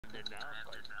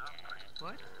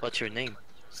What? What's your name?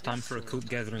 It's time for a coop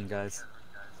gathering, guys.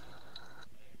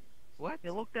 What?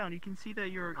 Yeah, look down. You can see that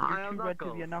you're too red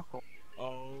to be a Knuckle.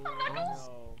 Oh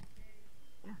no.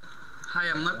 Hi,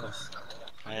 I'm Knuckles.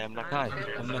 I am Knuckles. Hi,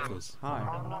 I'm Knuckles. Hi,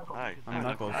 Hi. I'm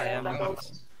Knuckles. Hi, I'm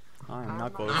Knuckles. Hi, I'm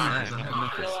Knuckles. Hi, I'm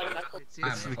Knuckles.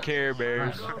 It's the Care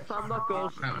Bears. I'm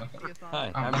Knuckles.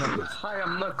 Hi, I'm Knuckles. Hi,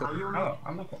 I'm Knuckles. Oh,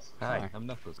 I'm Knuckles. Hi, I'm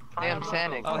Knuckles. Hey, I'm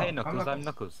Sonic. Oh, hey Knuckles, I'm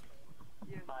Knuckles.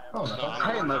 Oh, Knuckles.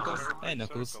 Hey, Knuckles. Hey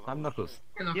Knuckles, I'm Knuckles.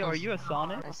 Yo, are you a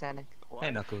Sonic? Hi, Sonic.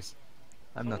 Hey Knuckles,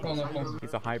 I'm Oh, Knuckles. Knuckles.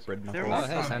 He's a hybrid There Knuckles.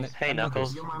 Oh, hey Sonic. Hey,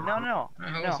 Knuckles. No.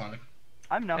 Hello, Sonic.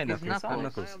 I'm Hey Knuckles. Knuckles, I'm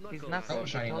Knuckles. He's Hello, Knuckles.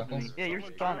 shiny Knuckles. Yeah, you're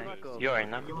Sonic. You're a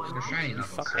Knuckles. You're shiny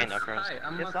Knuckles. Hey, Knuckles.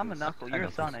 Yes, I'm a Knuckle. You're a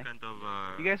Knuckles. Sonic.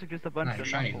 You guys are just a bunch Hi, of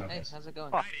shiny Knuckles. Knuckles. How's it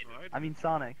going? Fuck. I mean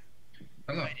Sonic.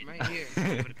 Hello. Right here.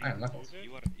 Hi, I'm Knuckles.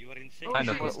 You are insane. Hi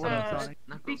Knuckles. What up, Sonic?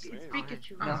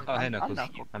 Pikachu. Oh, hey I'm Knuckles.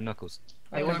 Knuckles. I'm Knuckles.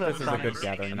 Hey, what's up, This is a Sonic? good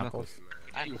gathering, I'm Knuckles.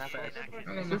 I'm Knuckles.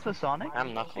 Is this a Sonic? I'm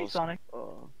Hey, Knuckles. Sonic.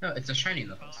 No, it's a shiny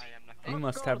Knuckles. You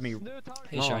must have me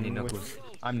Hey wrong Shiny with- Knuckles.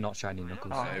 I'm not Shiny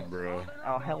Knuckles. Oh. Hey, bro.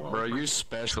 Oh, hello. Bro, you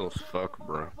special as fuck,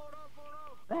 bro.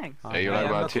 Thanks. Hey, you Hey, like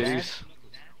I'm my Knuckles. titties?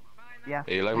 Yeah.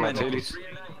 Hey, you like my Hi, Knuckles. titties?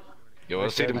 You wanna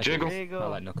see them jiggle? There you I go.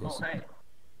 like Knuckles.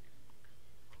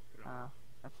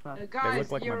 That's not. They Guys,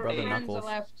 look like my your brother friends Knuckles.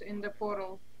 left in the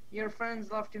portal. Your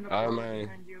friends left in the Oh, portal man.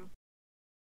 behind you.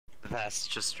 That's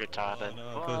just retarded.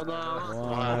 One of us.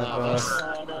 One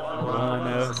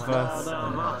of us. One of us.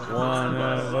 One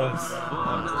of us.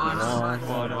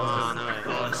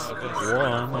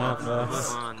 One of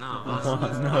us. One of us. One of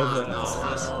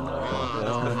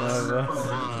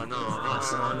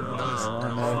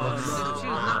us.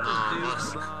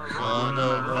 One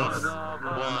of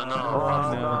us.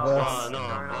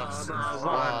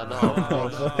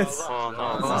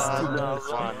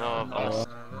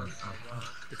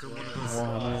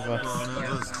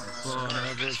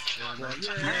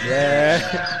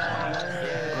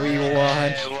 Yeah, we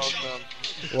won.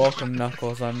 Welcome,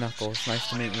 Knuckles. I'm Knuckles. Nice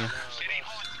to meet you.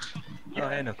 Oh,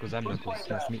 hey Knuckles, I'm Knuckles.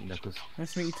 Nice to meet you, Knuckles.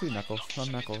 Nice to meet you too, Knuckles.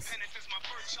 I'm Knuckles.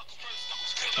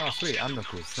 Oh, sweet, I'm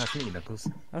Knuckles. Nice to meet you, Knuckles.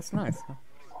 That's nice.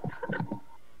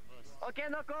 Okay,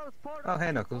 Knuckles. Oh,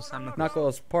 hey Knuckles, I'm Knuckles.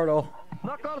 Knuckles, portal.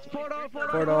 Knuckles, portal.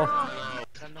 Portal.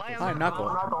 Hi,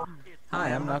 Knuckles. Hi,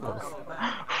 I'm Knuckles.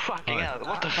 Fucking hell,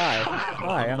 what the Hi.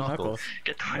 Hi, I'm Knuckles.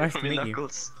 Get away Nice from to me, meet you.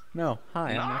 Knuckles. No,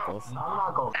 hi, I'm Knuckles.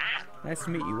 Nice to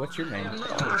meet you. What's your name?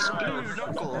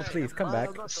 Oh, please, come back.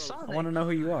 I want to know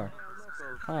who you are.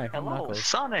 Hi, I'm Hello. Knuckles.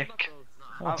 Sonic!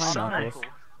 Oh, hi, Sonic. Knuckles.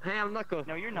 Hey, I'm Knuckles.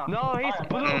 No, you're not. No, he's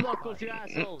blue Knuckles, you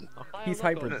asshole. He's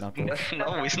hybrid Knuckles.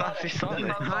 No, he's not. He's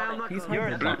Sonic. He's You're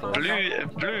hybrid a Knuckles.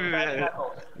 Blue.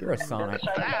 You're a Sonic.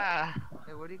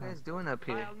 Hey, what are you guys doing up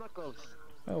here?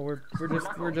 Oh,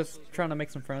 we're just trying to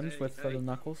make some friends with the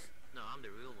Knuckles.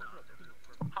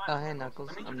 Oh, hey,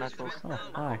 Knuckles. I'm Knuckles. Oh,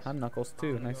 hi, I'm Knuckles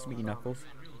too. Nice to meet you, Knuckles.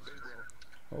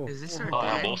 Oh, Is this our Oh,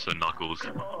 dad? I'm also Knuckles.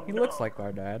 he looks like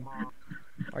our dad.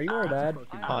 Are you our dad?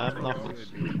 Hi, I'm Knuckles.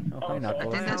 Oh, hi, I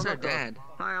Knuckles. think that's our dad.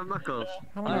 Hi, I'm Knuckles.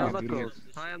 How Hi, I'm are you? Knuckles.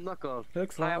 Hi, I'm Knuckles. He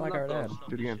looks a lot like our dad.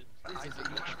 Do it again.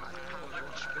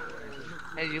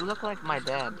 Hey, you look like my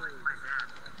dad.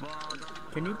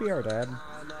 Can you be our dad?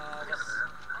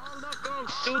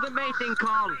 Do the mating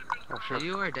call. Oh, sure. Are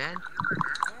you our dad?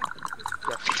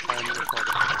 Yes, I am your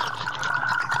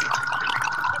father.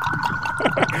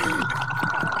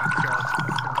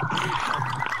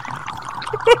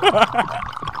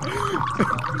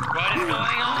 What is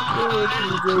going on?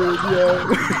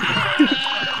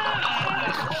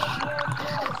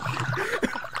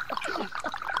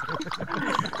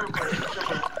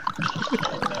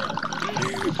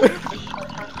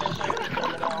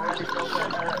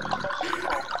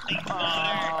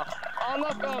 Oh,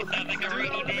 look, Sounds like a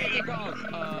rainy day.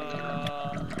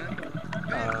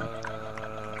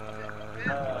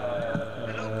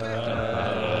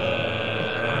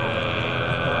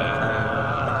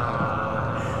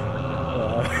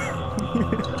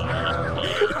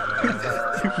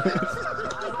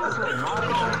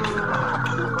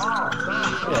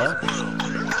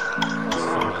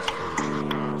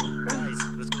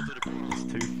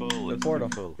 Portal.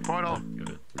 Portal.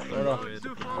 Portal.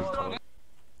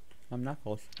 I'm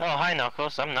Knuckles. Oh, hi,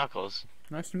 Knuckles. I'm Knuckles.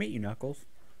 Nice to meet you, Knuckles.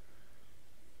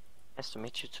 Nice to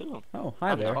meet you too. Oh,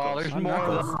 hi there. Oh, there's I'm more.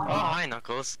 Knuckles. Oh, hi,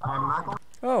 Knuckles.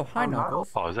 Oh, hi, Knuckles.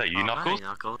 Oh, is that you, Knuckles? Hi,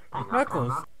 Knuckles.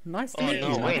 Knuckles. Nice to Oh, meet no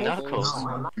you, way, Knuckles.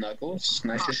 Knuckles. Knuckles.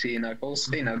 Nice to see you, Knuckles.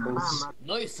 Hey, Knuckles.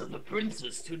 Nice of the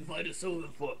princess to invite us over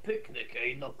for a picnic,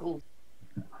 eh, Knuckle?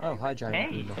 Oh, hi, Giant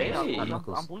Hey, Blue hey, Knuckles. Knuckles. I'm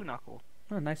Knuckles. I'm Blue Knuckle.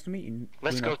 Oh, nice to meet you.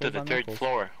 Let's Blue go to Knuckles, the I'm third Knuckles.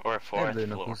 floor or Hey, fourth Blue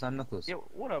floor. Knuckles, I'm Knuckles. Yo,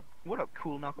 what up,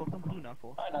 cool Knuckles? I'm Blue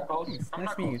Knuckles. Thanks,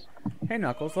 nice to meet you. Hey,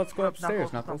 Knuckles, let's go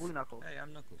upstairs, Knuckles. I'm Knuckles. Blue Knuckles. Hey,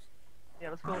 I'm Knuckles. Yeah,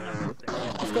 let's go Knuckles.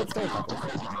 Let's go upstairs, Knuckles.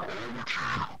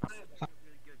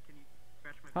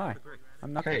 Hi,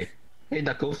 I'm Knuckles. Hey. Hey,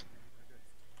 Knuckles.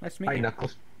 Nice to Hi, meet you.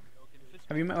 Knuckles.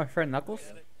 Have you met my friend Knuckles?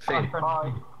 Hey,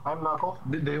 Hi, I'm Knuckles.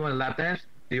 do you want a lap dance?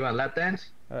 Do you want a lap dance?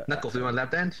 Knuckles, do you want a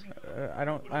lap dance? I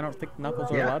don't think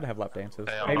Knuckles are Yeah. allowed to have lap dances.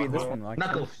 Hey, I'm Maybe this Knuckles. one likes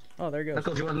Knuckles. them. Oh, there he goes.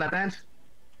 Knuckles, you want a lap dance?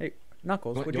 Hey,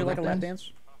 Knuckles, What, would you you like a want lap lap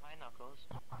dance? Hi, Knuckles.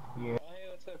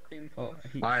 What's up, Cream Oh, Puff?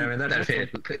 he, Alright, I mean, that's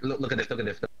it. Look at this, look at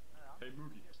this.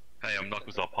 Hey, I'm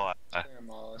Knuckles up high.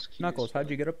 Knuckles, how'd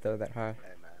you get up there that high?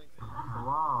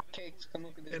 Wow. Cakes, come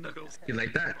look at this. You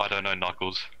like that? I don't know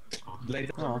Knuckles. Like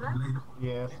that? Oh,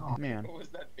 Yes. man. What was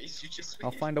that face you just made?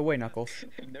 I'll find a way, Knuckles.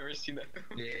 I've never seen that.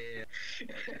 Yeah.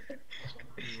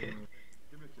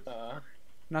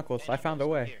 Knuckles, I found a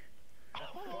way.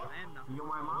 You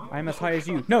my mom? I'm as high as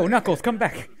you. No, Knuckles, come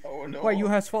back! Oh no. Why, you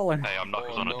has fallen. Hey, I'm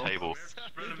Knuckles Oh, on no. a table.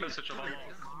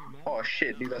 Oh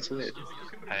shit, dude, that's lit.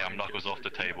 Hey, I'm Knuckles off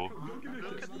the table.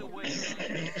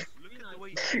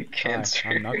 Hi, Cancer.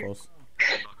 I'm Knuckles.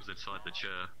 Knuckles inside the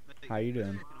chair. How you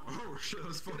doing?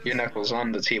 Your knuckles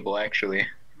on the table, actually.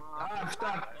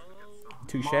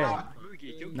 Touche. Now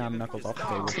I'm Knuckles off the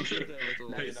table.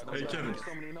 Hey, Kevin.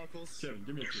 Kevin,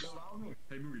 give me a kiss.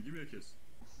 Hey, Moogie, give me a kiss.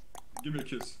 Give me a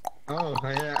kiss. Oh,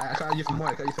 yeah, I got you some more,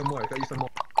 I got you some more, I got you some more.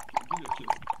 Give me a kiss.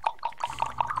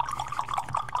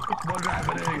 What's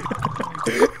happening?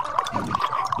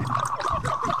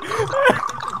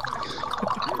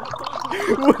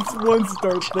 Once one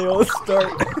starts, they all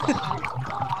start.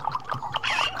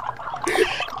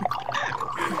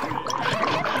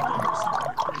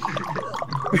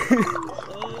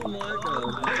 Oh my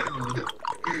god.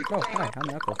 Oh, hi, I'm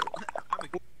Knuckles.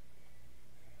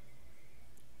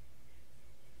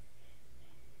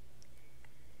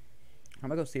 I'm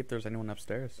gonna go see if there's anyone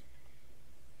upstairs.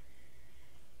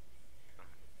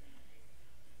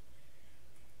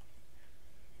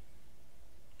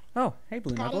 Oh, hey,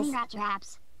 Blue Knuckles.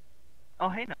 Oh,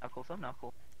 hey Knuckles. I'm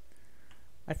Knuckles.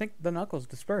 I think the Knuckles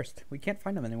dispersed. We can't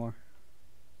find them anymore.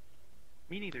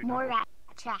 Me neither. More Knuckles. rat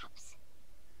traps.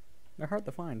 They're hard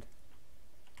to find.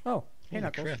 Oh, hey,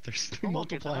 Knuckles. There's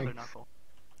multiplying.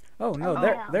 Oh no,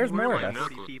 Oh, there's more of Really, us.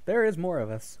 Knuckles? There is more of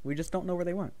us. We just don't know where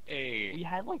they went. Hey. We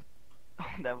had like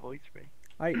that voice spray.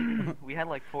 I We had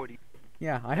like 40.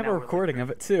 yeah, I have Now a we're like recording of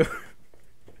it too.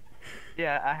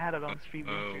 Yeah, I had it on stream.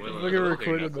 Look at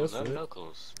recorded Knuckles. this. I'm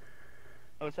Knuckles.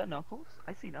 Oh, is that Knuckles?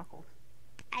 I see Knuckles.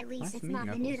 At least Nice it's to meet not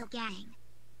you, the Knuckles. Noodle Gang.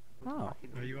 Oh,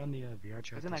 Are you on the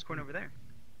VRChat? It's in that corner over there.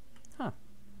 you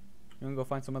wanna go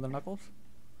find some other Knuckles?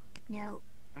 No.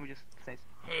 And we just say,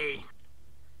 Hey.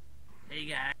 Hey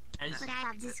guys. But I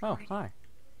have Oh, Discord. hi.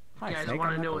 Hi, You guys Snake.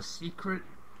 want I'm to know a Knuckles. secret?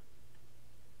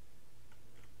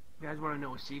 You guys want to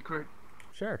know a secret?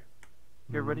 Sure.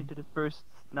 you're ready to disperse,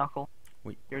 Knuckle.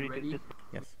 Wait. You're ready, Ready? to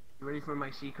Yes. You ready for my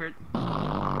secret?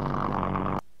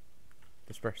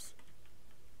 Disperse.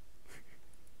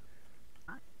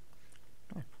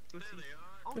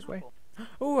 Oh, This way. Knuckle.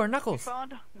 Oh, our We Knuckles.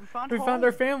 found We home. found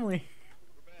our family.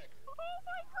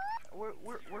 We're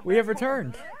We have back home.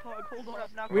 returned. Hold on,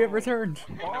 Knuckle. We have returned.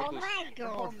 Oh my Home,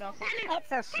 god. Knuckles.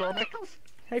 It's a Sonic.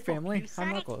 Hey, family.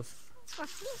 I'm Knuckles.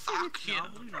 Fuck you.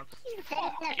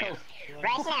 Knuckles.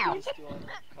 Right now.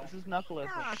 This is Knuckles.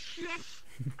 Oh, shit.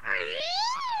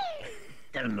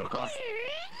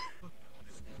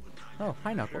 Oh,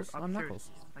 hi, Knuckles. They're I'm upstairs. Knuckles.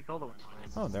 Like all the ones.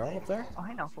 Oh, they're all up there? Oh,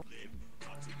 hi, Knuckles.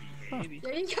 Huh. Maybe.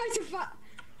 Yeah, you guys are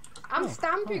I'm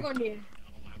stamping on you.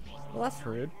 Well, that's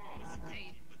rude.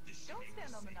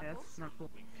 Yes, Knuckles.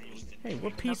 Hey, we're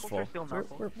peaceful. are still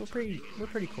Knuckles. We're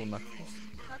pretty cool, Knuckles.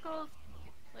 Knuckles,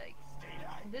 like,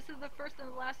 this is the first and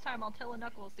the last time I'll tell a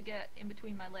Knuckles to get in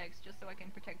between my legs just so I can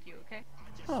protect you, okay?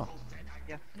 Oh,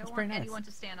 Yeah. I That's don't very want nice. anyone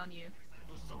to stand on you.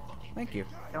 thank you.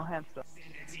 No hand stuff.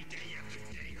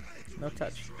 No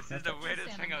touch. No touch.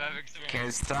 weirdest thing I've ever experienced.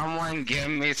 Can someone give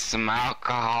me some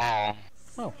alcohol?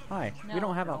 Oh, hi. We No,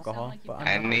 don't have don't sound alcohol, like you but do.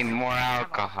 I I'm need Knuckles. more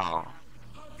alcohol.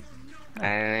 I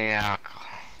need alcohol.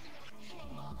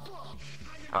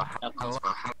 Oh, hello, Knuckles. Oh,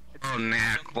 hi. I'm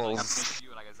Knuckles.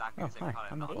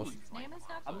 His name is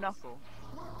Knuckles. I'm Knuckle.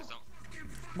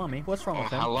 Mommy, what's wrong Oh,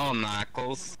 with him? hello,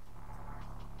 Knuckles.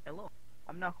 Hello.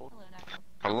 I'm Knuckles. Hello, Knuckles.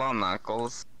 Hello,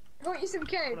 Knuckles. I got you some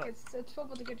cake. It's filled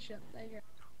with the good shit. There you go.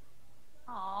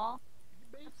 Aw,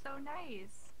 that's so nice.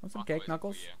 Want some cake,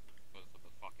 Knuckles?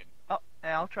 Oh,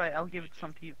 yeah, I'll try. I'll give it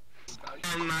some to you.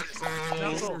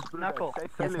 Knuckles. Knuckle.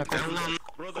 Yes, Knuckles.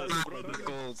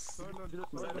 Knuckles.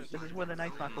 This is where the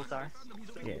nice Knuckles are.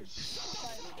 Yeah.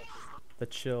 The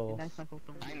chill. Nice Knuckles.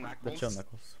 The chill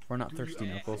Knuckles. We're not thirsty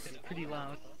Knuckles. It's pretty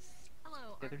loud.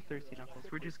 Yeah, they're thirsty Knuckles.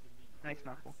 We're just nice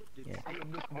Knuckles. Yeah.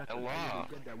 Hello,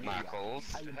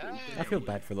 Knuckles. I feel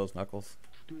bad for those Knuckles.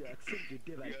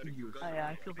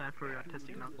 I feel bad for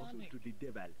autistic Knuckles.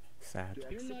 Sad.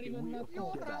 You're not even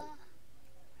Knuckles.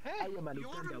 I am an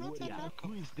Uganda warrior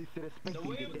who is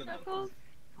disrespecting the Knuckles?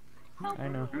 I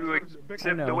know. We accept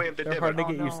I the way know. of the They're devil. hard to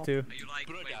get used to.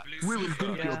 We will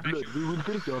drink your blood. We will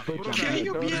drink your venom.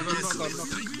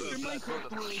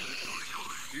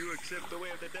 You accept the way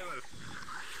of the devil.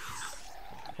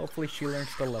 Hopefully she learns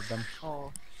to love them.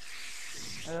 Oh.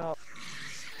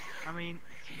 I mean,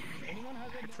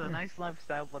 it's a nice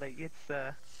lifestyle, but it gets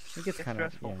It gets kind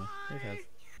of, stressful. yeah, it has.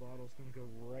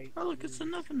 Oh look, it's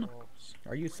another Knuckles.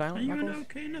 Are you Are silent, you Knuckles?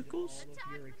 okay, Knuckles?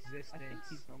 I think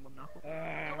he's normal Knuckles.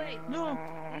 Oh, wait. No.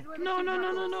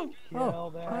 No.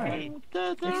 Oh, hi.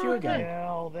 It's It's you again.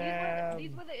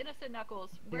 These were the innocent Knuckles.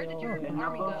 Where did your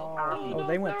army go? Oh,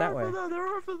 they went that way. They're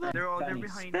over there. They're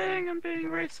behind Dang, I'm being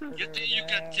racist. You think you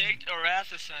can take our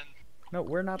asses and No,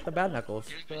 we're not the bad Knuckles.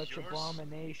 Such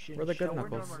abomination. We're the good shall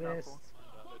Knuckles. exist.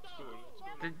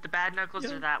 the bad knuckles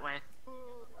are that way.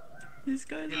 These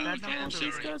guys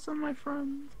are my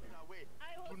friends.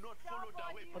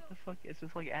 What the fuck? Is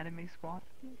this like anime squad?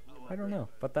 I don't know,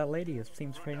 but that lady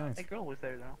seems pretty nice. That girl was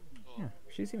there though. Yeah,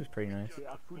 she seems pretty nice. They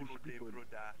are foolish people.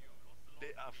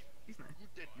 She's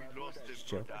nice. She's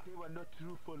chill. They were not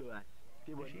true followers.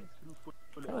 They were not true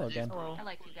followers. Hello again. Hello. I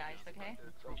like you guys, okay?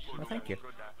 Well, thank you.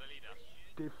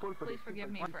 They fall for Please the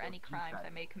forgive me for any crimes I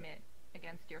may commit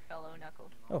against your fellow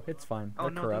Knuckles. Oh, it's fine. Oh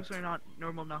They're no, corrupt. those are not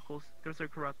normal Knuckles. Those are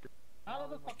corrupted.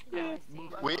 Yeah.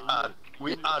 We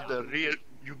are the real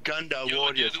Uganda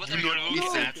warriors. Do not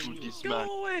listen to this man.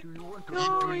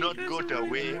 Do not go the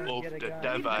way of the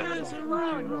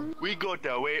devil. We go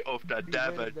the way of the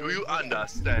devil. Do you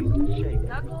understand?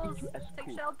 Knuckles,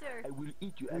 take shelter. I will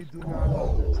eat you as do not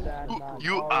understand.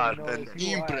 You are an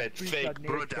inbred fake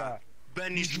brother.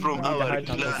 Banished from our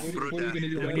clan, brother.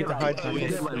 We need to hide The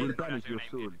Knuckles. devil will banish your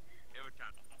soul.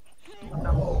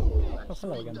 Oh,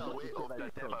 hello again.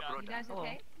 You guys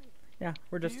okay? Yeah,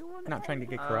 we're just not trying to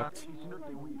get corrupt.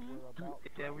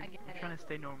 Yeah, we're trying to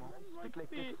stay normal.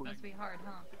 Must be hard,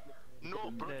 huh? No,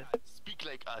 brother. Speak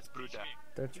like us, brother.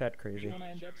 They're chat crazy.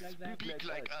 Speak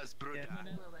like us, brother.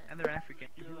 And they're African.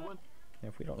 Yeah,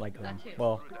 if we don't like them.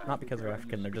 Well, not because they're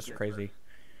African, they're just crazy.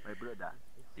 My brother.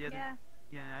 Yeah.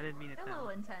 Yeah, I didn't mean it They're a that little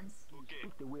way. intense.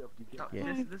 Speak the way of the devil.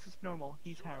 Yeah. This is normal.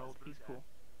 He's Harold. He's cool.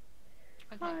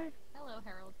 Okay. Hello,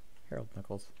 Harold. Harold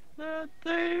Knuckles.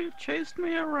 They chased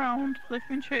me around. They've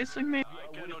been chasing me. I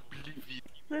cannot believe it.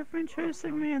 They've been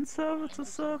chasing me in server to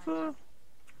server.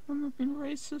 And they've been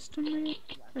racist to me.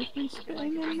 They've been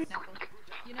spitting on me.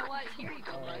 You know what? Here you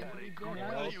go, bud. Where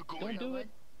are you going? Do it.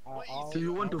 Do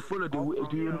you want to follow the way?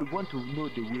 Do you want to know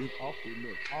the way?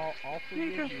 I'll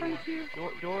forgive you.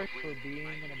 Doris for being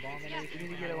an abomination. You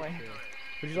need to get away.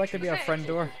 Would you like to be our friend,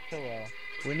 Dor?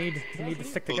 We need to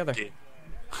stick together. Okay.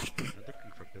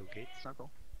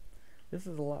 Knuckle. This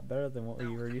is a lot better than what we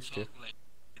were used to.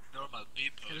 Normal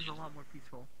people. It is a lot more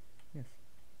peaceful. Yes.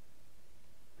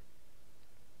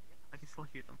 I can still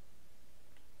hear them.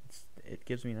 It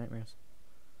gives me nightmares.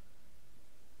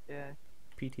 Yeah.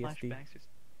 PTSD. Flashbacks.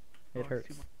 It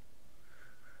hurts.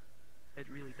 It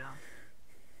really does.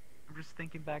 I'm just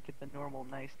thinking back at the normal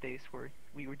nice days where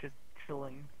we were just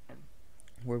chilling and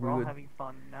Where we're we all would having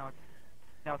fun. Now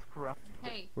it's corrupt.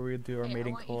 Hey. where we would do our Hey, I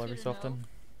mating want you call two every to so often. know-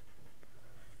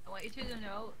 I want you two to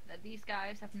know that these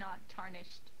guys have not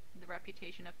tarnished the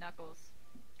reputation of Knuckles.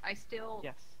 I still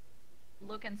Yes.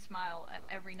 look and smile at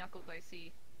every Knuckles I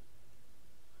see.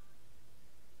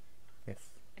 Yes.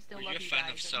 I still Are love you a you fan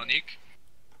guys. of Sonic?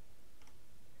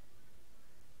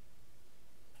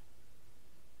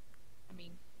 I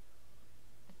mean,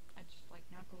 I just like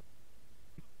Knuckles.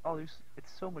 Oh, it's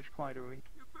so much quieter.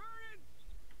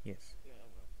 Yes.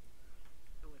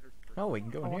 Oh, we can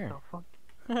go in What here. the fuck?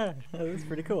 That was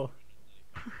pretty cool.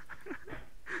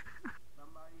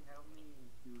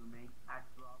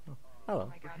 Oh, hello. Oh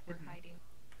my god, we're hiding.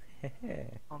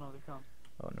 Oh no, they're coming.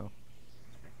 Oh no.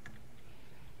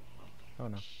 Oh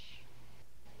no.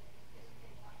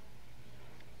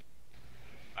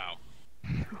 Wow.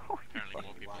 Apparently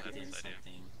more people had this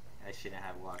idea. I shouldn't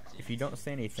have walked in. If you don't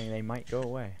say anything, they might go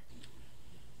away.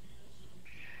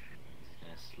 Just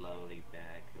gonna slowly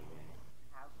back away.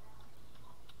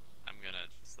 I'm gonna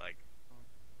just like,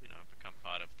 you know, become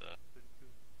part of the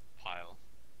pile.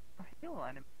 Oh, hello,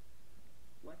 anime.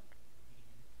 What?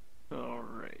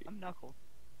 Alright. I'm Knuckle.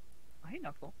 Oh, hey,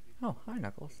 Knuckle. Oh, hi,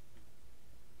 Knuckles.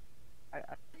 I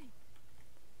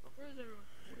Where's everyone?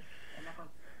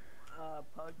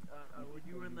 Pug, were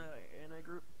you in the anti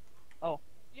group? Oh.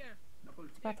 Yeah.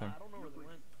 Bathroom. I don't know where they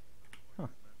went. Huh.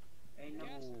 Hey,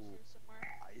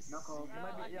 Knuckle.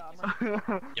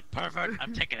 You pervert!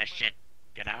 I'm taking a shit.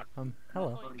 Get out.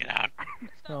 Hello. Get out.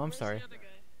 No, I'm sorry.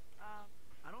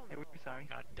 I don't know. We're sorry.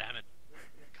 God damn it.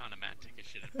 Kind of man, take a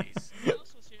shit in peace.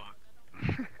 Fuck.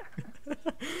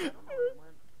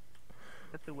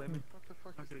 That's the women.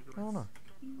 I don't know.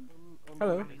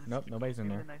 Hello. Nope, nobody's in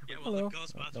there. Yeah, well, Hello. the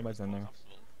Ghostbusters Nope, nobody's in there.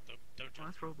 Don't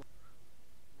That's Roblox.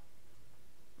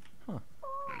 Huh.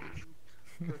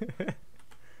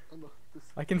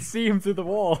 I can see him through the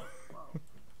wall.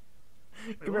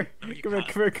 Come here, No, you come here,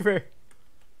 can't. come here, come here.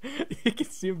 You can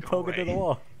see him poking through the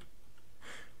wall.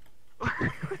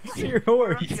 See your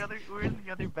We're horse. we're in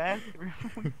the other bathroom.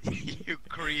 You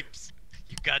creeps.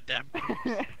 You goddamn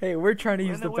creeps. Hey, we're trying to We're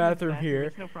use in the women's bathroom here,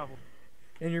 It's no problem.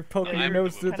 and you're poking Yeah, your you're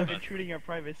nose through Kind of the. intruding our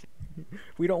privacy.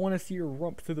 We don't want to see your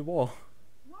rump through the wall.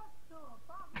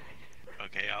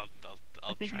 Okay,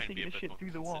 I'll think try he's and be taking a a bit shit more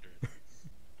through the wall. considerate.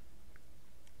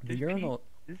 The urinal.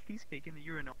 This piece cake in the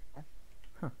urinal.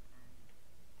 Huh.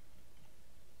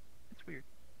 It's weird.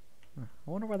 I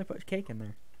wonder why they put cake in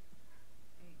there.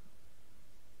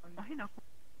 Oh, hey, Knuckle.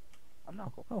 I'm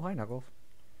Knuckle. Oh, hi, Knuckles.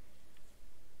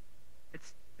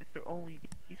 It's their only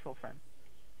peaceful friend.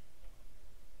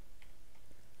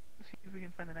 Let's see if we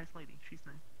can find a nice lady. She's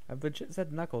nice. I've legit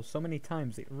said Knuckles so many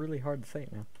times, it's really hard to say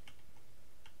it now.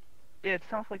 Yeah, it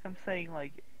sounds like I'm saying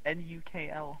like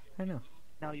N-U-K-L. I know.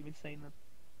 Not even saying the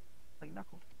like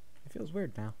Knuckle. It feels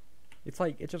weird now. It's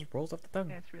like, it just rolls off the tongue.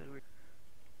 Yeah, it's really weird.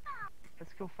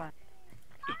 Let's go find.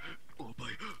 Oh boy.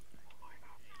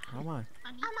 Come on.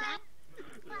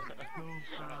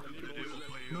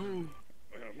 No.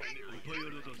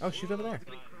 Oh, she's over there.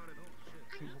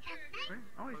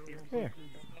 Always see her. Here.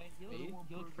 You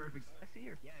look perfect. I see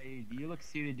her. Yeah, you look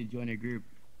suited to join a group.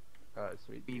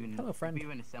 Sweet. We even, Hello, friend. We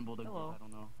even assembled a Hello. group, I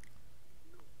don't know.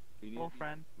 Hello,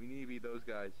 friend. We need to be those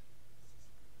guys.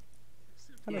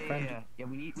 Hello, friend. Yeah,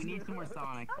 we need some more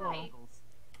Sonic. Hello. Knuckles.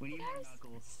 We need more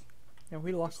Knuckles. Yeah,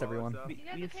 we lost everyone.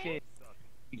 We escaped.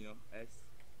 You know,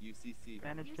 S-U-C-C.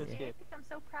 Managed to escape. I'm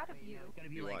so proud of you. It's gotta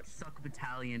be You like what? Suck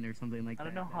Battalion or something like that. I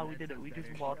don't know how we did it. We just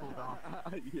waddled off.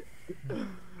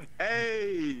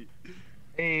 Hey!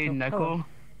 Hey, Oh, Knuckle. hello.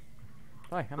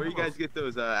 Hi, I'm Where you Knuckles. guys get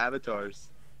those avatars?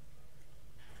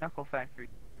 Knuckle Factory.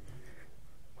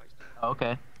 Oh,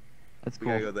 okay. That's We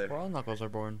cool. gotta go there. Where all Knuckles are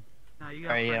born. No, you got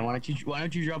Alright, yeah, friends. why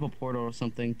don't you drop a portal or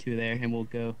something to there and we'll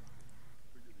go.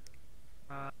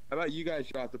 How about you guys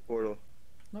drop the portal?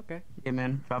 Okay, Yeah,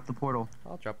 man, drop the portal.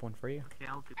 I'll drop one for you. Okay,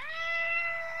 I'll do.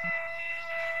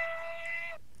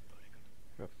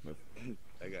 Move.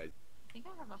 That guy. I think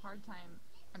I have a hard time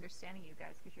understanding you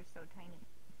guys because you're so tiny.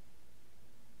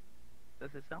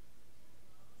 Does it sound?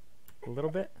 A little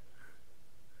bit.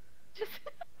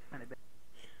 Kind of big.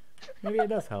 Maybe it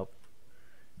does help.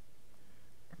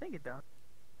 I think it does.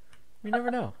 We never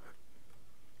know.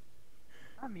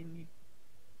 I mean, you,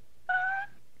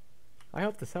 I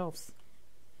hope this helps.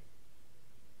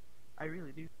 I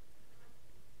really do.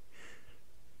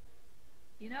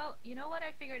 You know what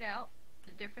I figured out?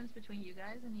 The difference between you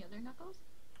guys and the other Knuckles?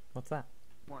 What's that?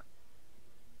 What?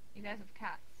 You guys have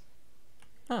cats.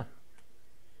 Huh.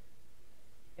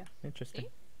 Yes. Interesting. See?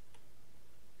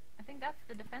 I think that's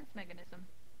the defense mechanism.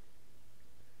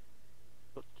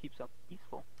 What keeps us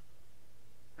peaceful.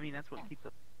 I mean, that's what Yeah. keeps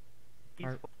us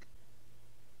Are- peaceful.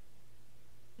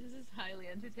 This is highly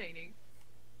entertaining.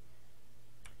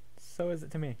 So is it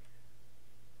to me.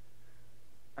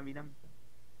 I mean, I'm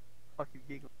fucking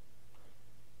giggling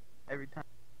every time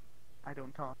I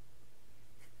don't talk.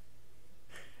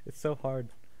 It's so hard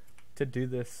to do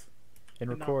this and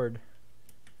No. record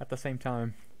at the same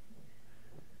time.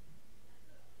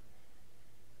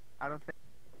 I don't think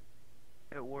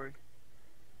it works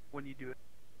when you do it.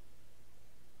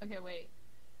 Okay, wait.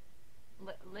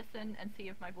 Listen and see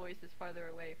if my voice is farther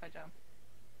away if I jump.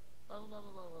 La, la, la,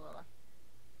 la, la, la.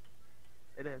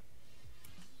 It is.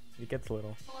 It gets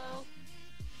little. Hello?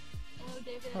 Hello,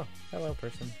 David? Oh, hello,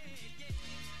 person.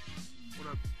 What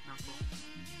up, Knuckle?